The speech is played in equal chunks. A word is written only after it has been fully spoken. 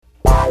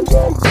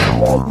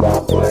Hi,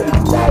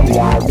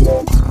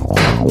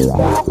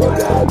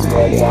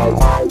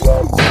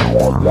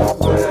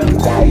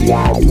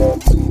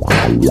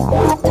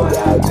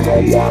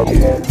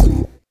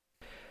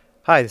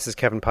 this is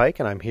Kevin Pike,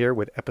 and I'm here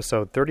with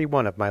episode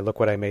 31 of my Look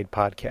What I Made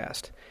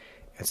podcast.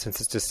 And since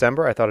it's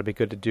December, I thought it'd be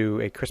good to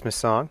do a Christmas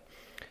song.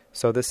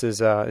 So this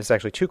is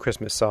actually two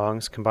Christmas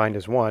songs combined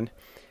as one.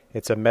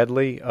 It's a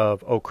medley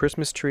of "O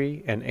Christmas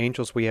Tree" and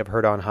 "Angels We Have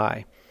Heard on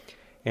High."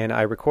 And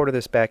I recorded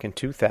this back in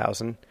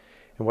 2000.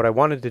 And what I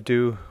wanted to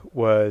do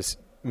was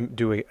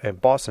do a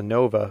bossa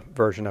nova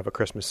version of a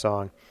Christmas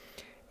song.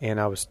 And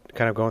I was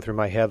kind of going through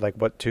my head like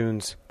what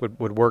tunes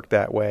would work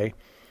that way.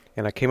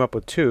 And I came up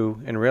with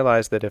two and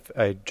realized that if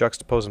I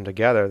juxtapose them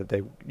together,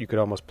 that you could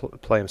almost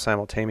play them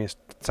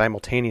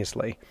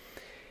simultaneously.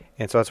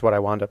 And so that's what I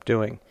wound up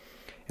doing.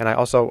 And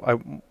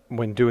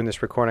when doing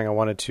this recording, I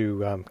wanted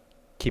to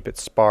keep it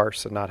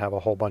sparse and not have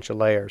a whole bunch of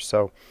layers.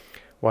 So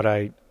what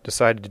I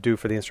decided to do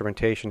for the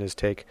instrumentation is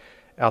take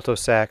alto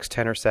sax,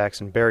 tenor sax,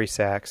 and bari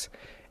sax,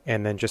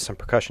 and then just some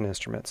percussion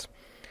instruments.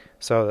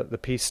 So the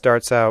piece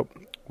starts out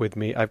with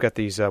me. I've got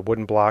these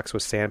wooden blocks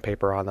with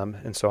sandpaper on them,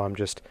 and so I'm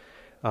just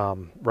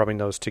rubbing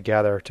those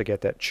together to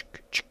get that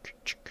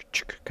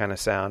kind of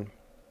sound.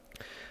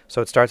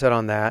 So it starts out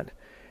on that,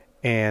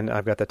 and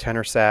I've got the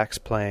tenor sax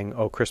playing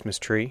 "O Christmas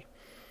Tree,"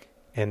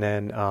 and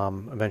then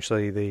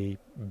eventually the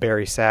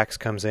bari sax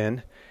comes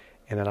in,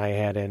 and then I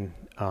add in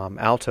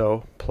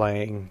alto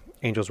playing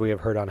 "Angels We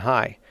Have Heard on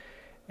High,"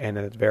 and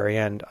then at the very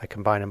end I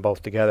combine them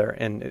both together,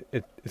 and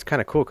it's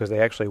kind of cool because they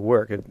actually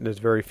work. There's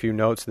very few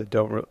notes that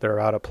are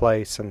out of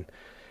place, and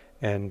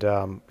with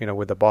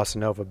the bossa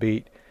nova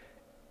beat,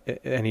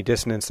 any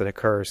dissonance that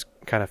occurs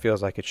kind of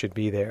feels like it should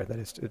be there, that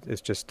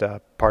it's just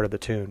part of the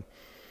tune.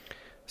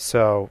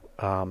 So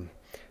I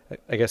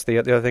guess the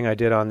other thing I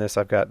did on this,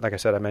 I've got, like I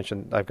said,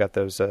 I've got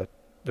those the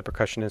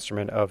percussion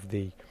instrument of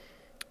the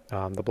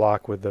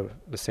block with the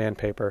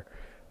sandpaper,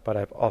 but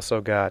I've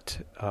also got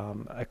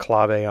a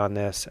clave on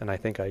this, and I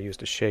think I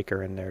used a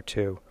shaker in there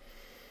too.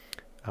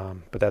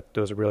 But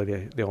those are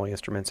really the only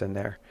instruments in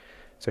there.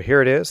 So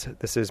here it is.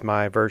 This is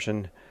my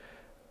version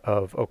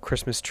of "O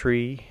Christmas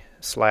Tree"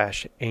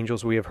 /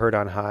 "Angels We Have Heard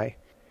on High,"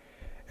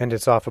 and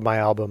it's off of my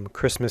album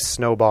Christmas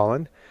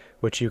Snowballin',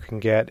 which you can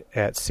get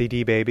at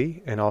CD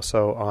Baby and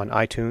also on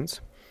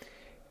iTunes.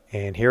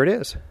 And here it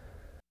is.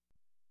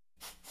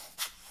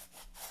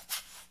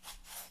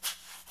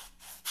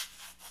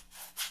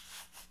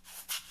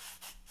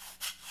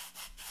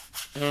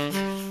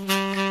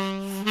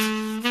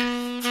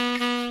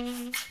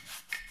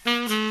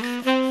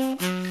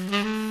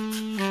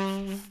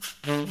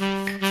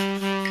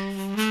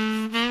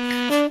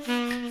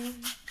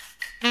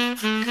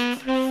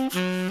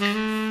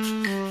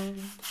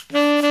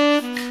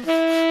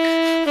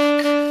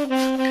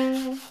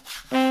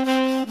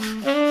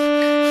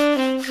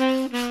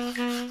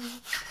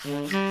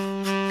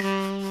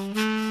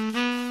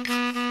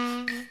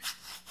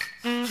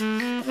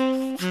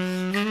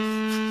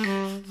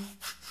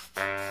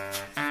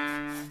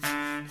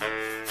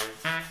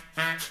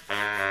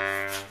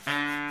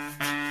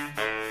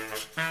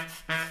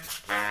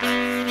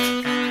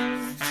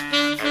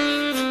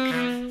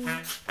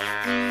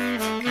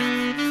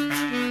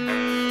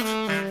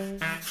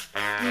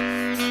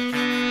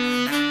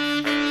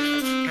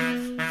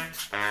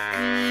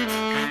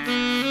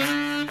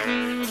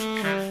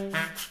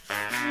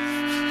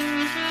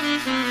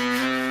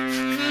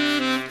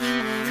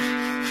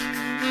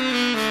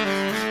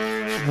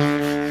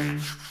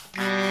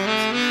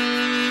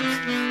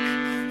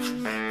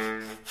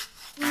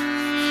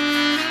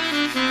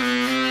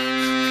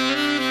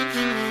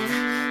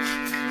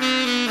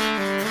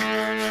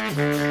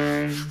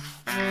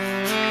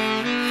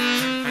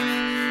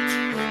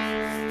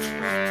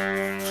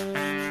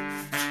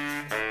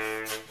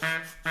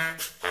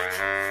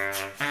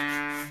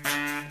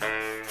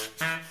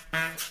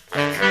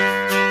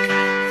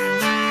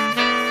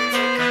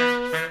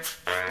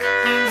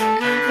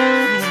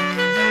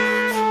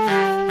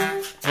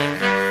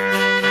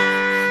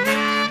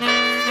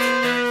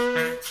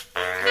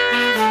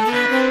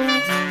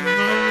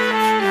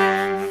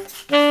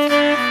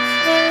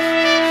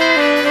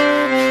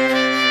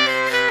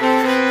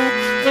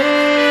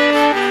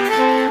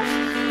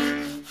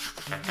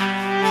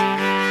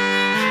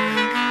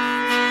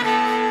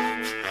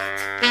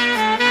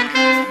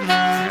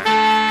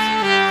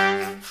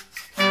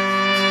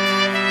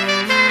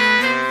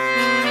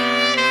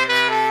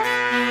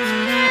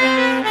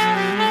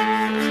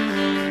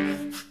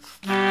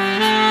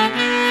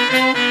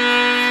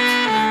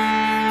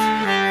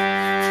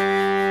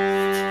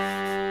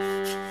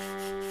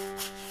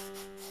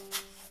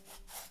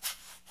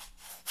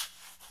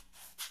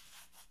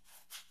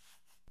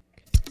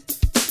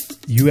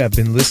 You have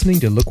been listening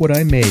to Look What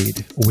I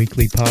Made, a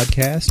weekly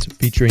podcast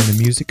featuring the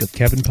music of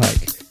Kevin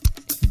Pike.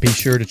 Be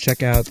sure to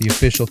check out the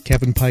official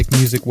Kevin Pike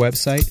Music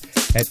website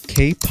at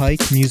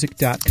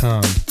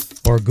kpikemusic.com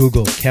or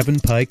Google Kevin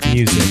Pike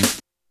Music.